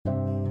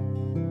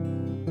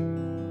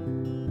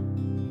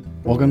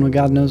Welcome to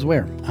God Knows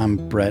Where. I'm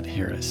Brett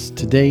Harris.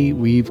 Today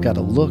we've got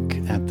a look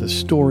at the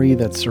story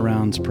that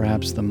surrounds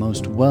perhaps the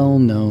most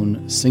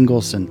well-known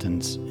single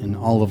sentence in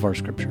all of our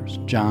scriptures,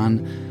 John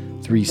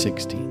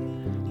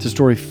 3:16. It's a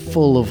story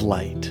full of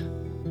light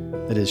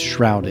that is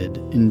shrouded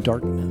in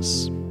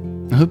darkness.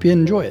 I hope you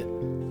enjoy it.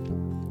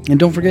 And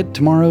don't forget,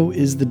 tomorrow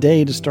is the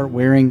day to start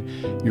wearing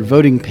your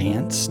voting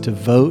pants to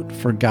vote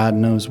for God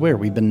Knows Where.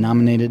 We've been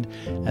nominated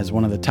as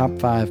one of the top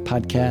 5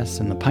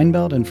 podcasts in the Pine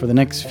Belt, and for the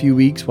next few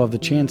weeks, we'll have the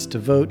chance to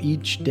vote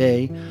each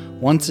day,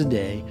 once a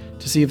day,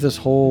 to see if this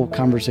whole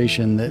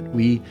conversation that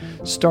we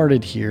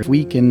started here,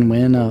 we can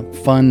win a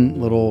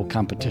fun little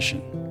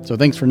competition. So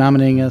thanks for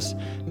nominating us.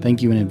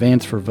 Thank you in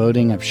advance for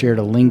voting. I've shared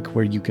a link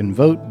where you can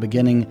vote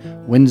beginning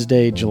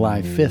Wednesday,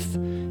 July 5th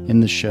in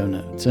the show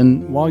notes.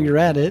 And while you're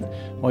at it,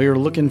 while you're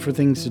looking for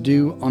things to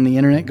do on the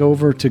internet, go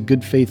over to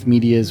Good Faith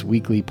Media's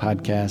weekly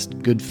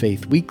podcast, Good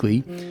Faith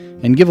Weekly,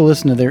 and give a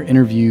listen to their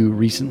interview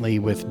recently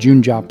with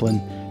June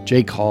Joplin,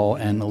 Jake Hall,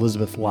 and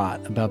Elizabeth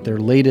Lott about their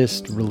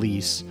latest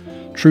release,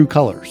 True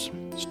Colors,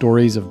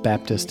 Stories of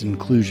Baptist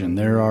Inclusion.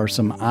 There are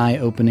some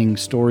eye-opening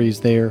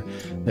stories there.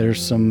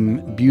 There's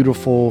some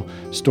beautiful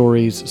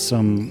stories,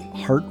 some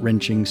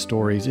heart-wrenching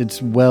stories.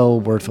 It's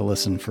well worth a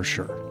listen for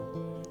sure.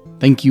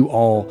 Thank you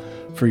all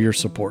for your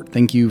support.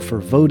 Thank you for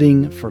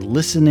voting, for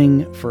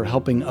listening, for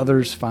helping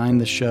others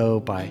find the show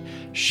by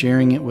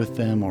sharing it with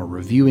them or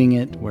reviewing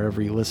it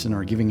wherever you listen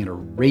or giving it a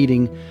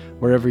rating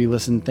wherever you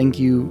listen. Thank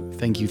you,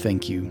 thank you,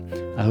 thank you.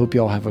 I hope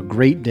you all have a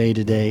great day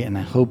today, and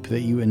I hope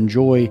that you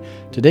enjoy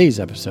today's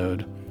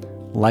episode,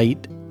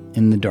 Light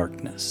in the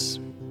Darkness.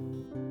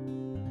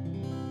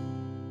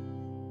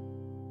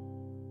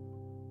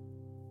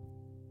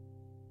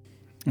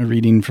 A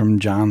reading from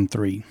John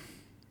 3.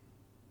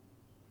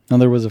 Now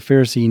there was a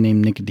Pharisee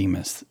named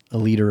Nicodemus, a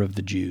leader of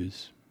the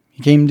Jews.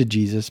 He came to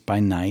Jesus by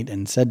night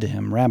and said to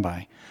him,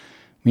 "Rabbi,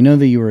 we know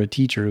that you are a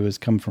teacher who has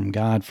come from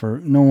God,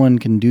 for no one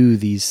can do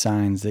these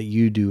signs that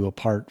you do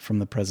apart from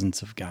the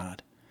presence of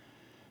God."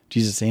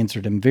 Jesus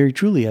answered him, "Very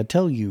truly, I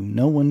tell you,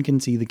 no one can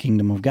see the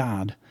kingdom of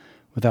God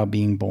without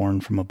being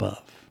born from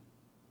above."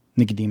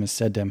 Nicodemus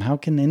said to him, "How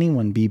can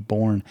anyone be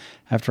born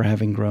after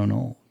having grown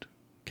old?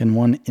 Can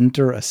one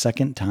enter a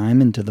second time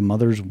into the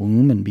mother's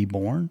womb and be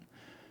born?"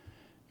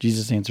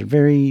 Jesus answered,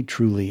 "Very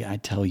truly, I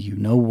tell you,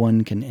 no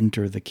one can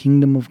enter the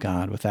kingdom of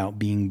God without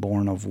being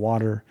born of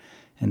water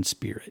and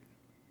spirit.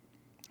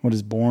 What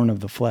is born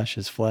of the flesh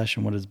is flesh,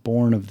 and what is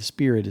born of the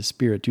spirit is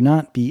spirit. Do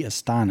not be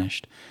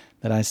astonished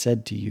that I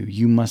said to you,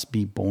 you must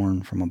be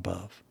born from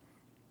above.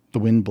 The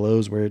wind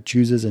blows where it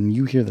chooses, and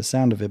you hear the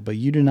sound of it, but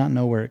you do not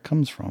know where it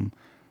comes from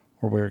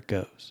or where it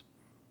goes.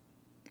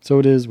 So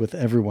it is with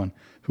everyone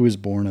who is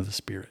born of the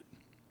Spirit."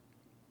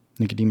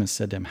 Nicodemus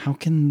said to him, "How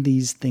can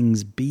these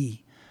things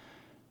be?"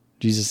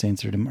 Jesus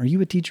answered him, "Are you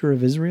a teacher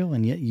of Israel,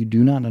 and yet you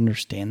do not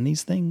understand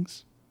these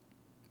things?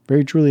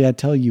 Very truly, I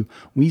tell you,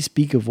 we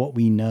speak of what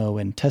we know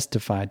and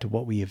testify to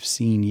what we have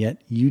seen,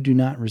 yet you do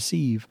not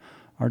receive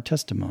our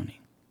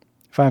testimony.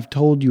 If I have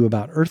told you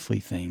about earthly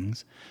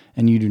things,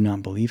 and you do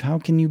not believe, how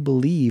can you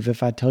believe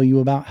if I tell you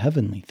about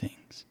heavenly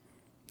things?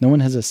 No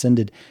one has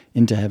ascended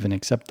into heaven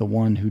except the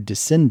one who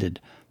descended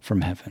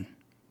from heaven,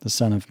 the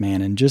Son of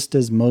Man. And just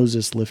as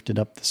Moses lifted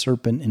up the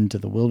serpent into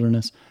the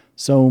wilderness,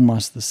 so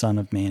must the Son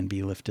of Man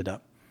be lifted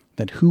up,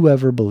 that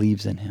whoever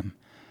believes in him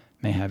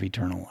may have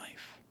eternal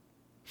life.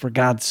 For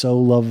God so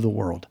loved the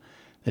world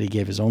that he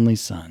gave his only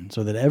Son,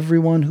 so that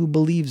everyone who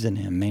believes in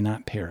him may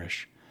not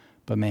perish,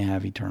 but may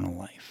have eternal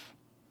life.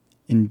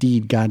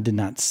 Indeed, God did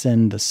not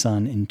send the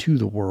Son into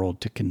the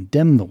world to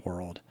condemn the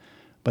world,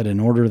 but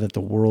in order that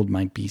the world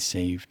might be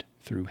saved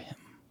through him."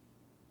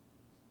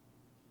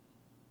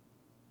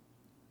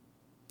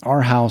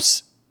 Our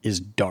house is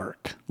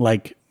dark,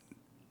 like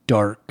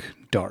dark.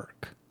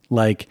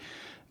 Like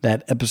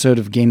that episode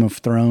of Game of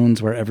Thrones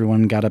where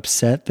everyone got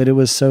upset that it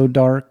was so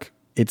dark.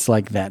 It's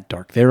like that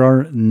dark. There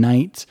are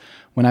nights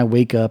when I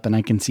wake up and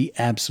I can see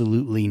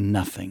absolutely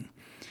nothing.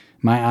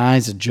 My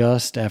eyes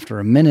adjust after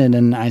a minute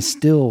and I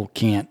still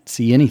can't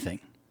see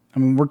anything. I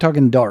mean, we're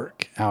talking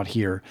dark out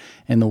here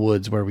in the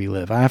woods where we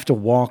live. I have to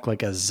walk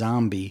like a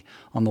zombie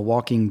on The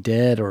Walking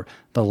Dead or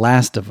The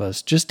Last of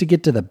Us just to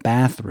get to the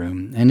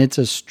bathroom, and it's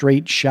a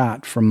straight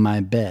shot from my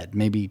bed,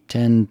 maybe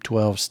 10,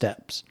 12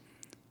 steps.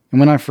 And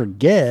when I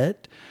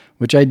forget,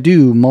 which I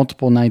do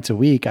multiple nights a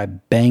week, I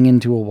bang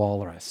into a wall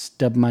or I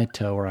stub my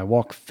toe or I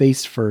walk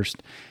face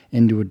first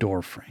into a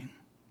door frame.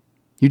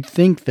 You'd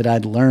think that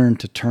I'd learn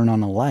to turn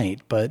on a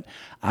light, but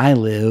I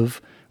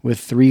live with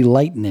 3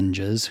 light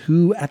ninjas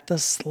who, at the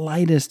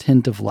slightest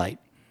hint of light,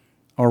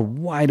 are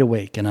wide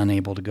awake and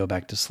unable to go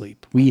back to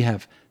sleep. We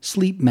have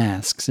sleep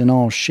masks in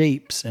all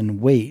shapes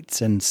and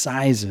weights and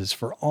sizes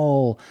for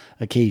all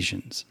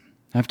occasions.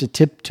 I have to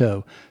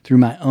tiptoe through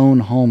my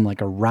own home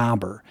like a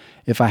robber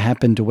if I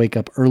happen to wake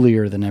up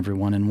earlier than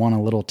everyone and want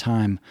a little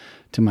time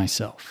to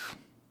myself.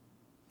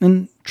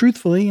 And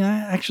truthfully, I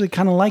actually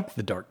kind of like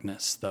the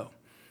darkness, though.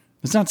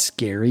 It's not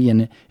scary,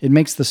 and it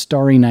makes the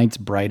starry nights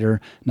brighter,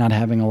 not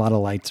having a lot of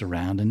lights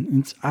around. And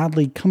it's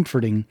oddly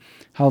comforting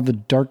how the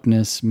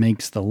darkness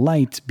makes the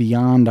lights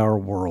beyond our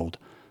world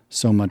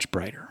so much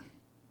brighter.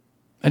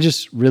 I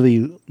just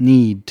really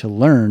need to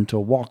learn to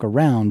walk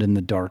around in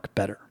the dark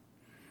better.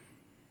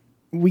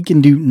 We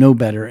can do no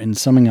better in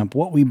summing up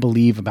what we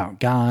believe about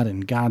God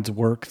and God's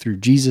work through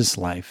Jesus'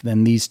 life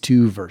than these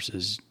two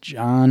verses,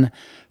 John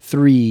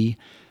 3,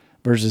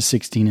 verses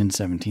 16 and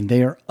 17.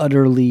 They are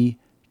utterly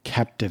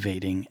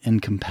captivating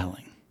and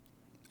compelling.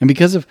 And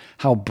because of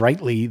how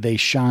brightly they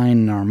shine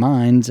in our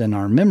minds and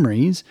our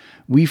memories,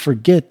 we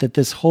forget that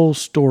this whole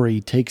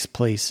story takes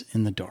place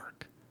in the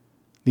dark.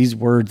 These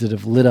words that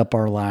have lit up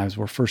our lives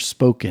were first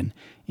spoken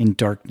in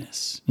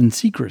darkness, in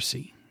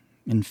secrecy,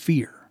 in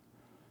fear.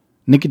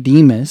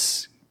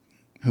 Nicodemus,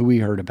 who we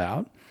heard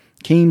about,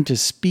 came to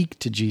speak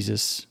to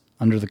Jesus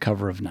under the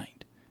cover of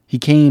night. He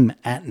came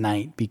at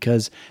night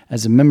because,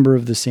 as a member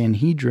of the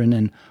Sanhedrin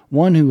and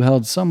one who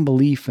held some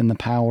belief in the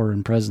power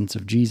and presence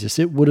of Jesus,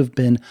 it would have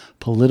been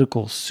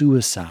political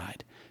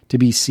suicide to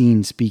be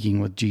seen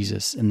speaking with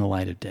Jesus in the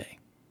light of day.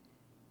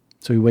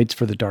 So he waits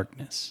for the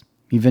darkness.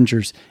 He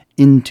ventures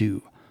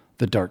into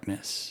the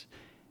darkness,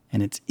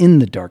 and it's in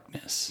the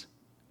darkness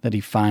that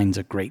he finds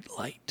a great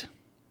light.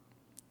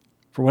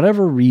 For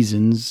whatever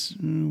reasons,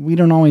 we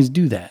don't always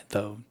do that,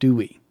 though, do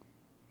we?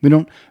 We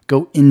don't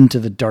go into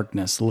the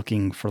darkness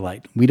looking for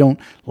light. We don't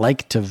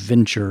like to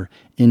venture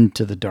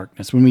into the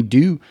darkness. When we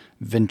do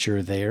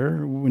venture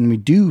there, when we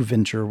do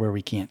venture where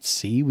we can't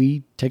see,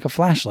 we take a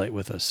flashlight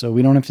with us so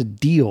we don't have to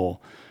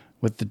deal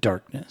with the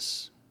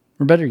darkness.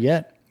 Or better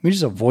yet, we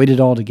just avoid it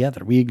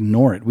altogether. We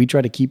ignore it. We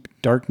try to keep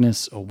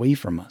darkness away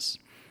from us.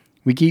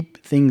 We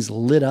keep things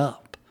lit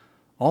up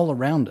all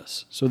around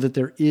us so that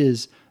there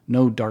is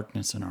no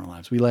darkness in our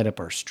lives. We light up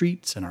our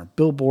streets and our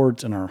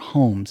billboards and our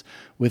homes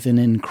with an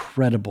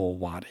incredible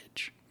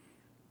wattage.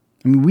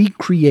 I mean, we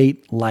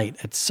create light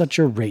at such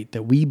a rate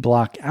that we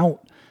block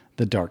out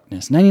the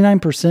darkness.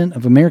 99%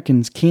 of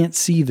Americans can't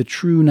see the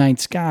true night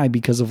sky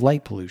because of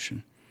light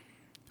pollution.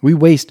 We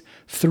waste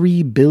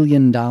 $3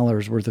 billion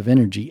worth of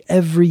energy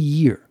every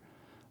year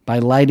by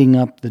lighting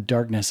up the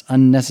darkness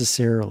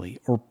unnecessarily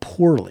or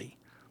poorly.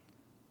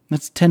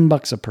 That's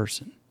 $10 a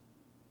person.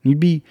 You'd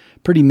be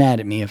pretty mad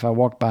at me if I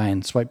walked by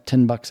and swiped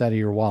 $10 out of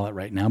your wallet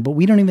right now, but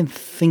we don't even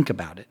think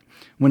about it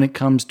when it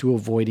comes to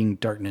avoiding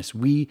darkness.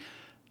 We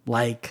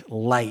like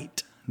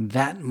light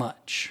that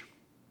much.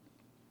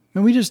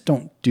 And we just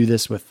don't do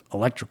this with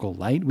electrical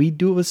light. We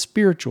do it with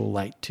spiritual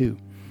light too.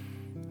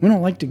 We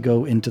don't like to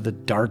go into the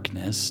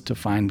darkness to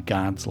find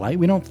God's light.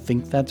 We don't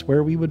think that's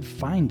where we would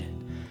find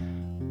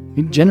it.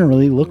 We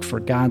generally look for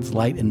God's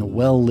light in the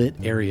well-lit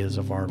areas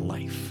of our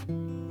life.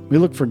 We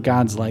look for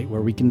God's light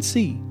where we can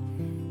see,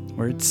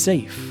 where it's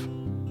safe,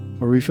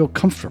 where we feel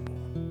comfortable.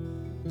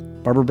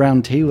 Barbara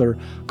Brown Taylor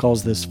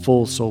calls this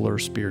full solar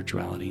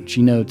spirituality.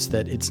 She notes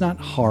that it's not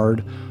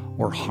hard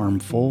or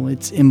harmful,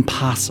 it's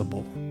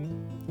impossible.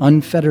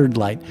 Unfettered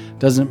light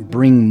doesn't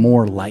bring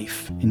more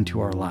life into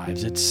our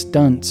lives. It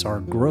stunts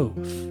our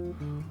growth.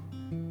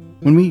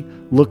 When we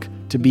look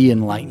to be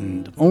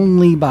enlightened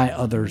only by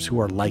others who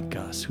are like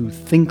us, who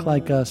think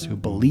like us, who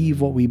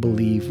believe what we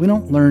believe, we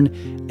don't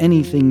learn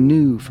anything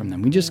new from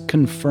them. We just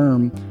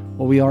confirm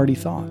what we already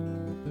thought.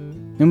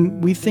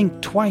 And we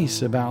think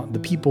twice about the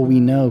people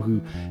we know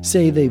who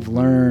say they've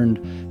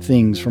learned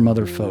things from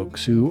other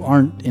folks who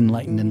aren't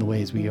enlightened in the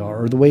ways we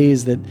are, or the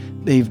ways that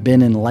they've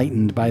been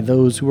enlightened by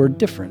those who are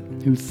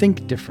different, who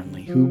think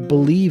differently, who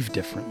believe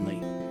differently.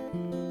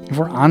 If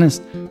we're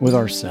honest with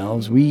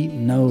ourselves, we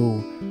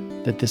know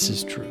that this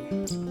is true.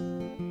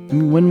 I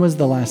mean, when was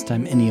the last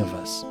time any of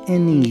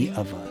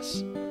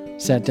us,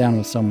 sat down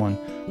with someone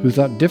who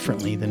thought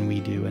differently than we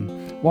do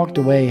and walked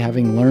away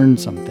having learned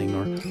something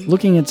or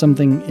looking at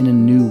something in a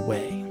new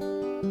way?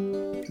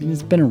 I mean,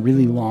 it's been a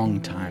really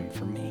long time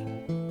for me.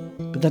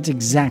 But that's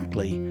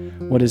exactly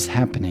what is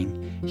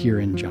happening here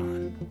in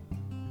John.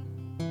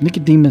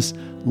 Nicodemus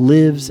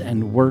lives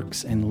and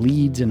works and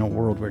leads in a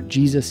world where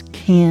Jesus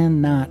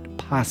cannot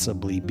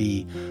possibly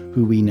be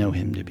who we know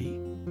him to be.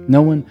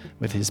 No one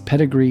with his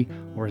pedigree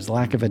or his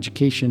lack of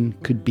education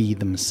could be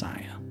the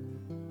Messiah.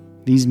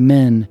 These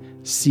men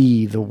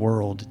see the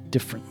world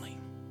differently.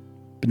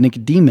 But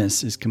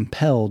Nicodemus is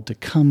compelled to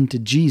come to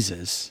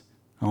Jesus,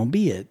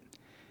 albeit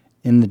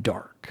in the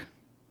dark.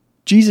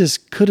 Jesus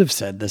could have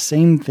said the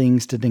same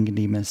things to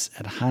Nicodemus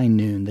at high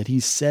noon that he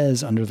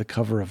says under the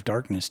cover of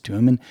darkness to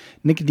him, and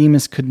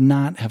Nicodemus could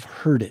not have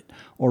heard it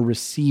or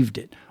received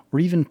it or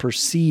even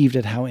perceived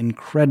at how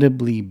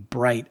incredibly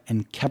bright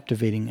and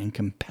captivating and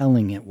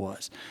compelling it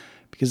was,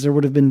 because there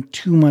would have been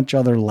too much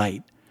other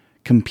light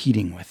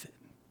competing with it.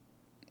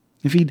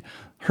 If he'd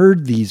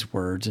heard these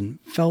words and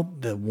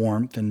felt the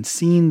warmth and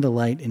seen the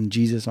light in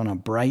Jesus on a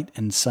bright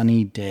and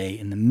sunny day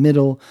in the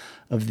middle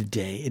of the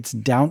day, it's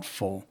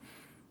doubtful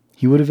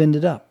he would have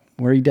ended up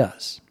where he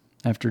does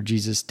after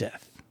Jesus'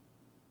 death.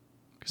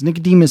 Because Because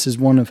Nicodemus is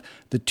one of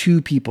the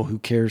two people who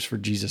cares for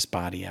Jesus'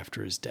 body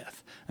after his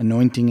death,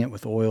 anointing it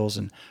with oils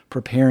and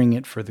preparing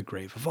it for the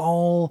grave. Of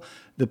all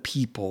the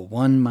people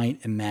one might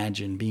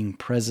imagine being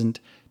present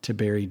to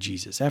bury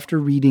Jesus, after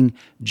reading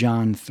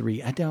John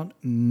 3, I doubt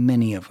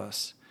many of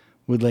us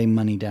would lay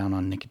money down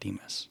on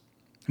Nicodemus.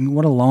 I mean,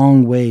 what a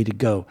long way to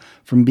go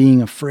from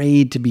being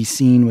afraid to be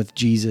seen with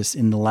Jesus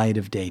in the light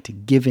of day to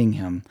giving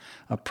him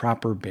a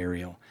proper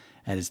burial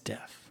at his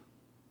death.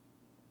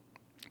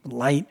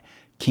 Light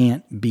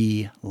can't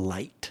be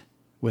light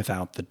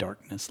without the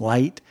darkness.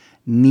 Light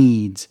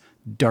needs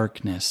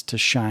darkness to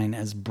shine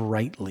as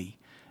brightly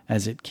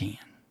as it can.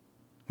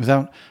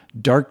 Without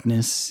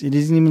darkness, it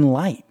isn't even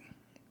light.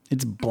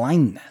 It's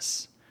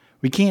blindness.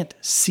 We can't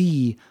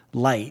see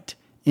light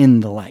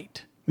in the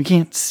light. We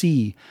can't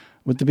see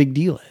what the big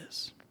deal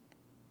is.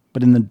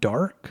 But in the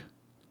dark,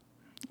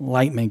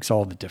 light makes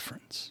all the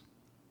difference.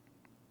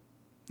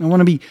 I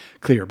want to be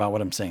clear about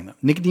what I'm saying, though.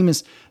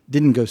 Nicodemus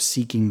didn't go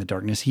seeking the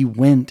darkness. He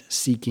went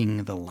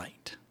seeking the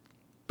light.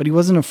 But he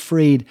wasn't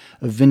afraid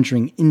of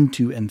venturing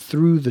into and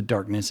through the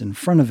darkness in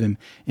front of him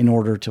in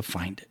order to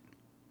find it.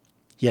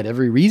 He had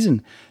every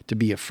reason to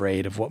be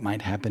afraid of what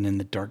might happen in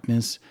the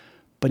darkness,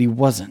 but he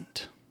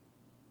wasn't.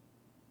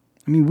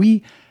 I mean,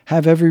 we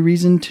have every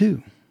reason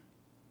too.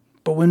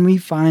 But when we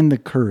find the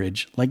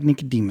courage, like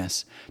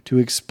Nicodemus, to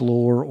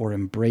explore or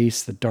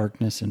embrace the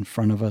darkness in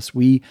front of us,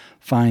 we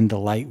find the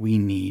light we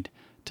need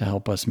to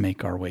help us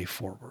make our way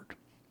forward.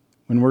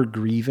 When we're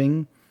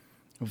grieving,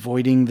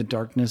 avoiding the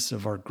darkness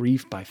of our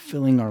grief by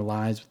filling our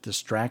lives with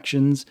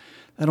distractions,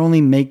 that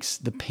only makes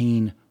the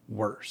pain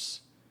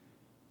worse.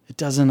 It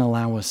doesn't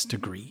allow us to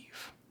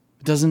grieve.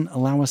 It doesn't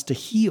allow us to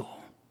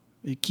heal.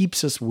 It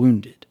keeps us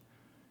wounded.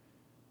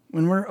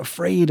 When we're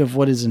afraid of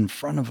what is in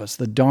front of us,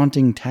 the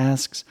daunting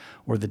tasks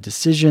or the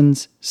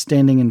decisions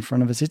standing in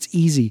front of us, it's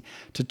easy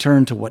to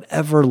turn to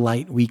whatever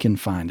light we can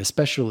find,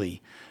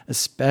 especially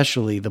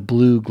the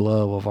blue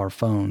glow of our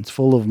phones,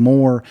 full of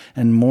more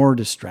and more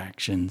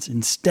distractions,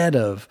 instead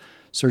of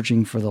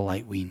searching for the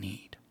light we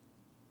need.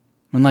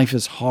 When life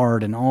is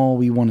hard and all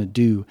we want to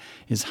do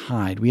is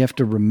hide, we have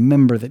to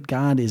remember that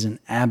God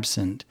isn't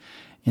absent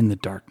in the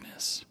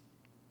darkness.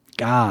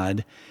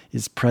 God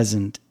is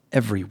present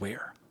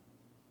everywhere,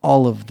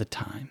 all of the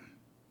time.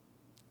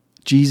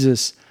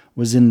 Jesus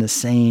was in the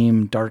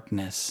same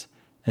darkness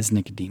as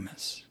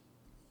Nicodemus.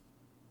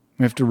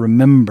 We have to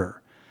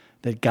remember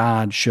that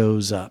God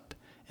shows up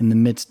in the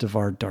midst of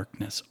our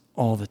darkness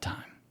all the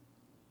time.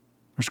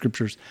 Our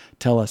scriptures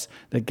tell us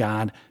that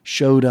God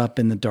showed up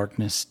in the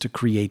darkness to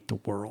create the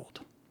world.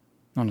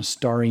 On a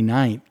starry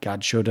night,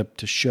 God showed up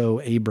to show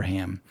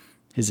Abraham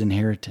his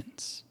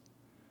inheritance.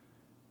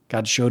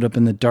 God showed up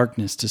in the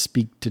darkness to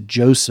speak to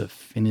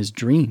Joseph in his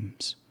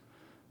dreams,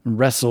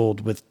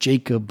 wrestled with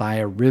Jacob by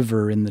a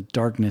river in the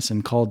darkness,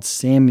 and called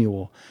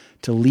Samuel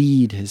to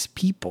lead his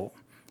people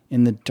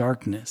in the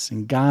darkness.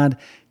 And God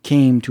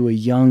came to a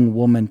young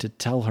woman to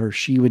tell her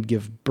she would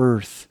give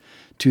birth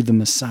to the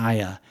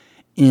Messiah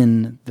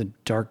in the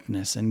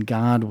darkness. And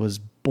God was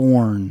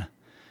born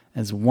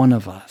as one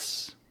of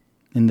us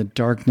in the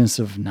darkness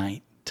of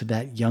night to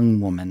that young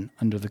woman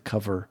under the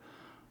cover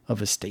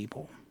of a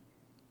stable.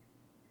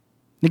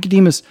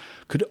 Nicodemus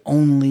could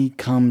only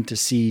come to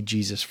see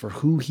Jesus for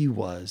who he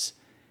was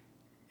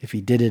if he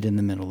did it in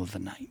the middle of the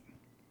night.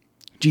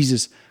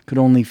 Jesus could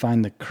only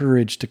find the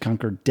courage to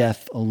conquer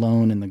death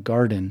alone in the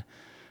garden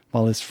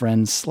while his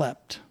friends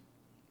slept.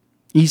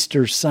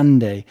 Easter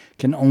Sunday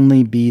can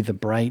only be the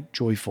bright,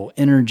 joyful,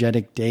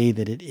 energetic day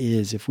that it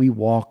is if we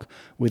walk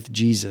with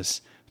Jesus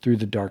through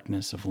the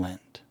darkness of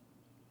Lent.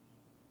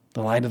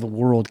 The light of the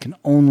world can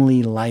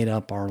only light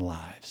up our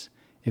lives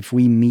if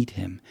we meet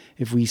him,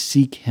 if we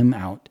seek him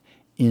out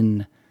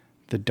in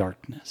the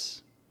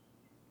darkness.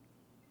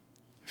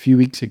 A few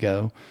weeks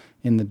ago,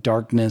 in the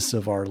darkness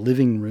of our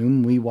living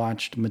room, we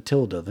watched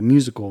Matilda, the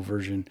musical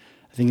version.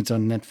 I think it's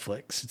on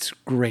Netflix. It's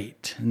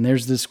great. And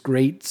there's this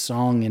great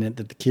song in it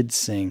that the kids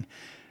sing,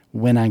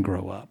 "When I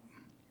Grow Up."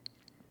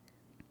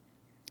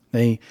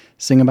 They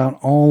sing about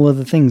all of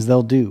the things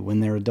they'll do when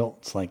they're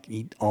adults, like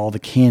eat all the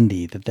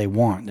candy that they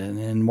want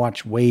and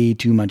watch way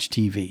too much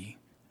TV,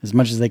 as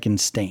much as they can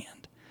stand.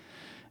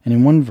 And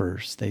in one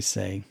verse, they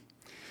say,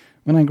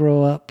 "When I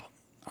grow up,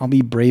 I'll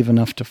be brave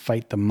enough to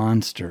fight the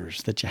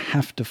monsters that you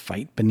have to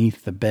fight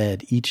beneath the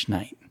bed each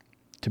night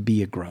to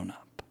be a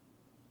grown-up."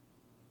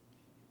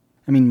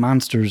 I mean,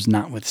 monsters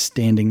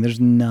notwithstanding, there's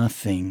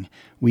nothing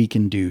we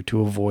can do to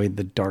avoid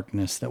the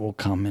darkness that will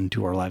come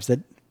into our lives,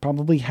 that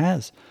probably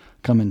has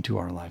come into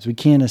our lives. We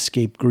can't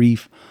escape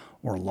grief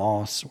or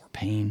loss or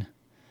pain.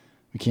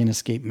 We can't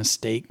escape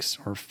mistakes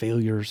or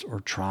failures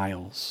or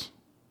trials.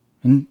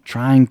 And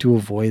trying to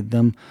avoid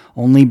them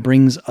only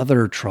brings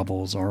other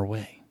troubles our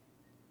way.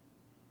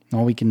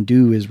 All we can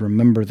do is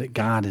remember that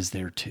God is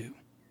there too,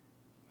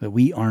 that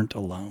we aren't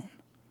alone,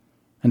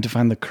 and to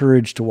find the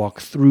courage to walk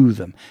through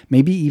them,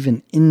 maybe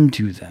even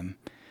into them,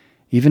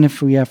 even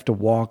if we have to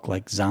walk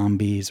like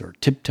zombies or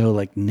tiptoe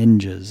like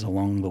ninjas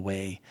along the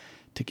way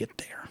to get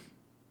there.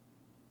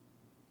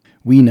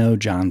 We know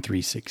John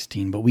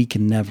 3:16, but we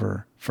can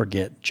never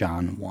forget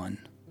John 1,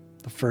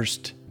 the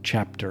first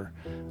chapter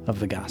of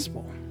the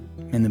gospel.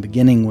 In the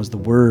beginning was the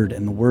Word,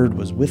 and the Word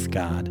was with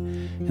God,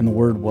 and the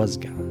Word was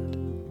God.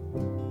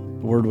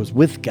 The Word was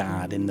with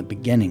God in the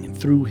beginning, and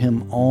through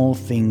him all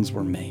things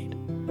were made.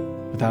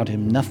 Without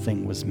him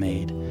nothing was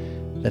made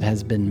that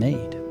has been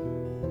made.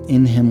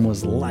 In him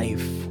was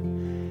life,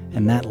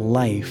 and that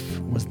life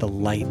was the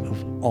light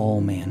of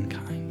all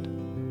mankind.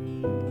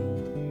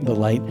 The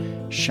light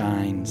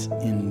shines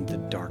in the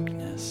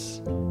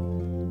darkness,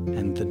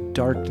 and the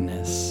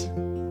darkness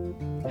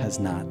has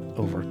not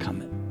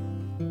overcome it.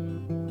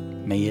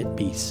 May it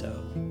be so.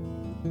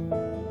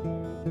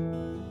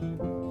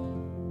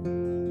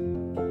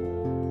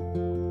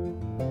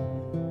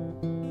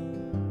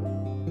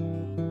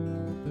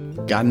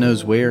 God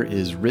Knows Where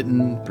is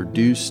written,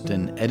 produced,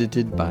 and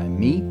edited by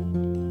me,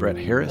 Brett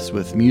Harris,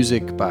 with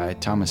music by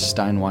Thomas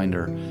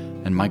Steinwinder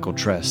and Michael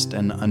Trest,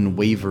 and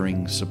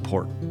unwavering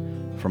support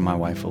from my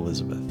wife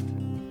Elizabeth.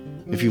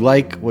 If you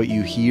like what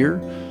you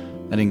hear,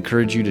 I'd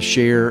encourage you to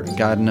share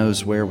God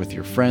Knows Where with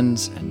your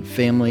friends and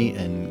family,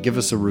 and give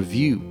us a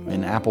review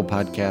in Apple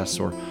Podcasts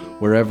or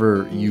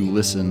wherever you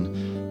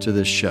listen to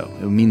this show.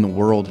 It would mean the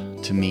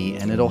world to me,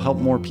 and it'll help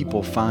more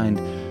people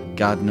find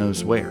God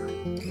Knows Where.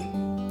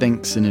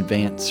 Thanks in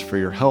advance for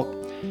your help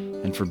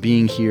and for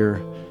being here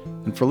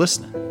and for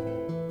listening.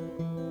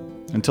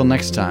 Until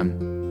next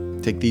time,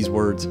 take these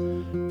words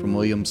from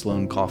William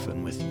Sloane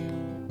Coffin with you.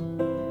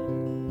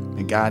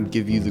 May God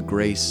give you the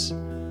grace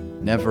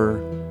never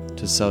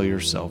to sell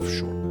yourself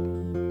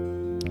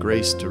short.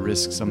 Grace to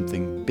risk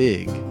something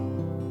big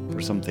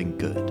for something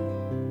good.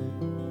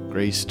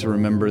 Grace to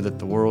remember that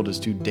the world is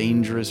too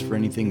dangerous for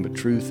anything but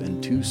truth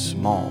and too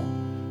small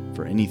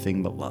for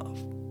anything but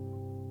love.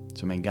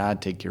 So may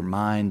God take your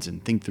minds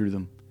and think through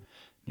them,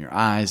 and your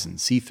eyes and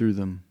see through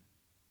them,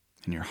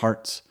 and your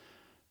hearts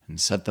and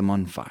set them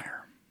on fire.